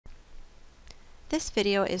This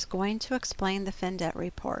video is going to explain the FINDET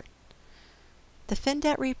report. The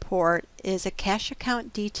FINDET report is a cash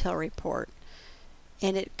account detail report,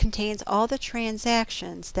 and it contains all the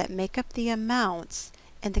transactions that make up the amounts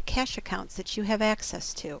and the cash accounts that you have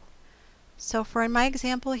access to. So for in my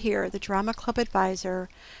example here, the Drama Club Advisor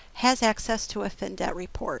has access to a FINDET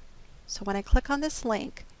report. So when I click on this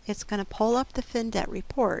link, it's going to pull up the FINDET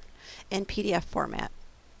report in PDF format.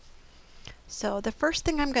 So the first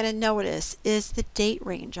thing I'm going to notice is the date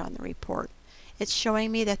range on the report. It's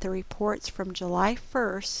showing me that the report's from July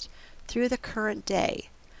 1st through the current day.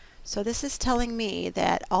 So this is telling me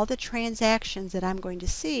that all the transactions that I'm going to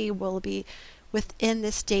see will be within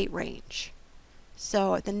this date range.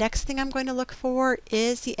 So the next thing I'm going to look for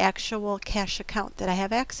is the actual cash account that I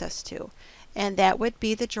have access to, and that would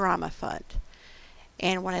be the Drama Fund.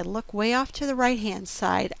 And when I look way off to the right hand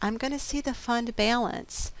side, I'm going to see the fund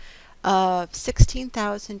balance of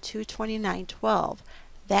 $16,229.12.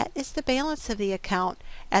 That is the balance of the account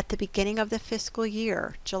at the beginning of the fiscal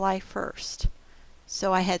year, July 1st.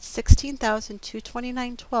 So I had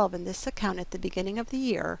 $16,229.12 in this account at the beginning of the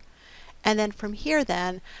year. And then from here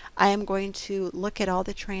then, I am going to look at all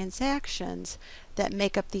the transactions that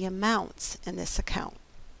make up the amounts in this account.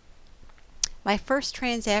 My first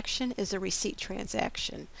transaction is a receipt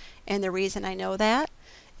transaction. And the reason I know that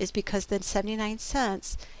is because the 79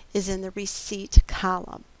 cents is in the receipt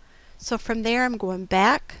column. So from there I'm going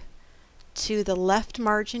back to the left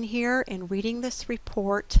margin here and reading this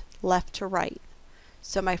report left to right.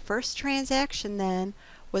 So my first transaction then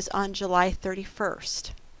was on July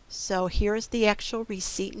 31st. So here's the actual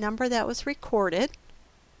receipt number that was recorded.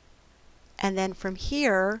 And then from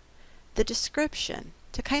here, the description.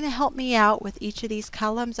 To kind of help me out with each of these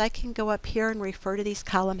columns, I can go up here and refer to these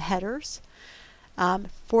column headers.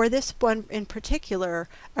 For this one in particular,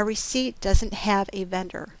 a receipt doesn't have a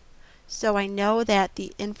vendor. So I know that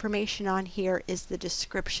the information on here is the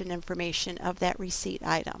description information of that receipt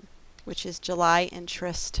item, which is July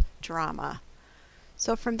interest drama.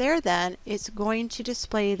 So from there then, it's going to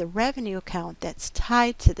display the revenue account that's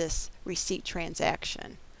tied to this receipt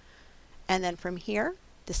transaction. And then from here,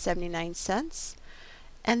 the 79 cents.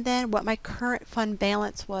 And then what my current fund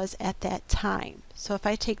balance was at that time. So if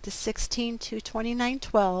I take the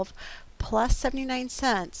 $16,229.12 plus 79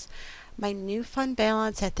 cents, my new fund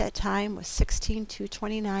balance at that time was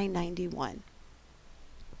 $16,229.91.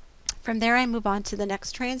 From there I move on to the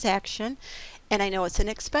next transaction, and I know it's an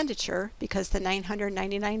expenditure because the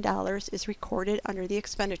 $999 is recorded under the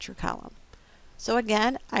expenditure column. So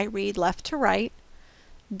again, I read left to right.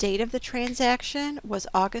 Date of the transaction was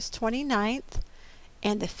August 29th.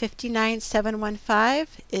 And the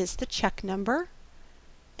 59715 is the check number.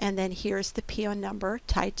 And then here's the PO number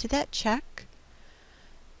tied to that check.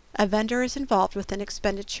 A vendor is involved with an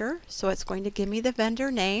expenditure, so it's going to give me the vendor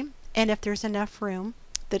name, and if there's enough room,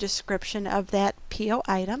 the description of that PO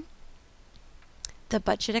item, the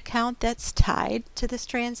budget account that's tied to this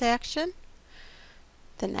transaction,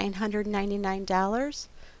 the $999,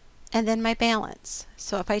 and then my balance.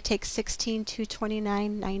 So if I take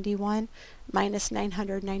 $16,229.91 minus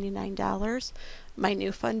 $999, my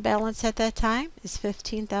new fund balance at that time is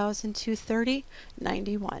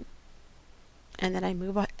 $15,230.91. And then I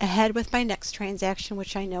move ahead with my next transaction,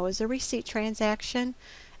 which I know is a receipt transaction.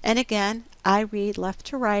 And again, I read left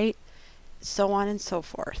to right, so on and so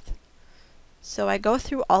forth. So I go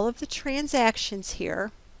through all of the transactions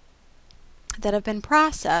here that have been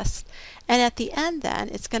processed, and at the end then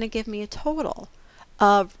it's going to give me a total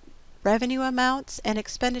of revenue amounts and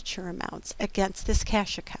expenditure amounts against this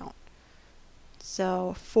cash account.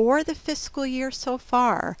 So for the fiscal year so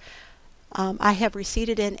far, I have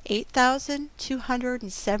receipted in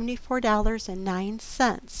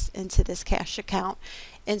 $8,274.09 into this cash account,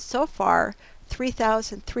 and so far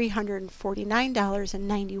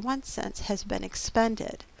 $3,349.91 has been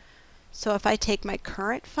expended. So if I take my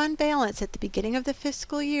current fund balance at the beginning of the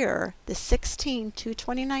fiscal year, the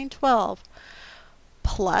 $16,229.12,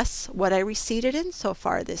 plus what I receipted in so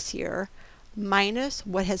far this year, minus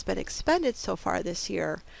what has been expended so far this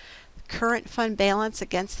year, current fund balance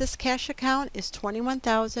against this cash account is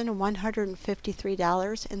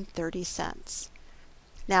 $21,153.30.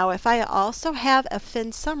 Now if I also have a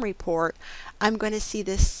FinSum report, I'm going to see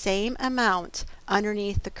this same amount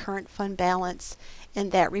underneath the current fund balance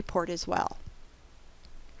in that report as well.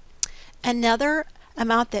 Another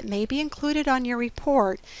amount that may be included on your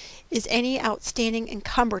report is any outstanding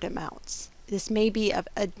encumbered amounts. This may be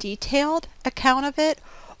a detailed account of it,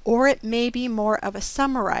 or it may be more of a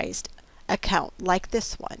summarized account like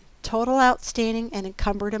this one. Total outstanding and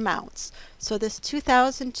encumbered amounts. So this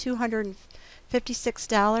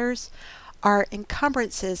 $2,256 are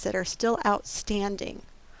encumbrances that are still outstanding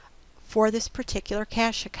for this particular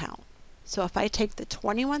cash account. So if I take the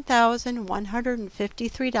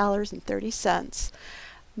 $21,153.30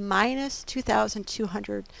 minus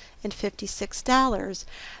 $2,256,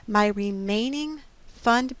 my remaining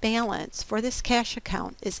fund balance for this cash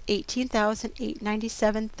account is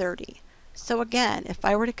 $18,897.30. So again, if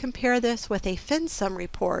I were to compare this with a FinSum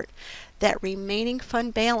report, that remaining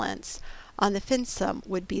fund balance on the FinSum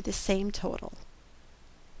would be the same total.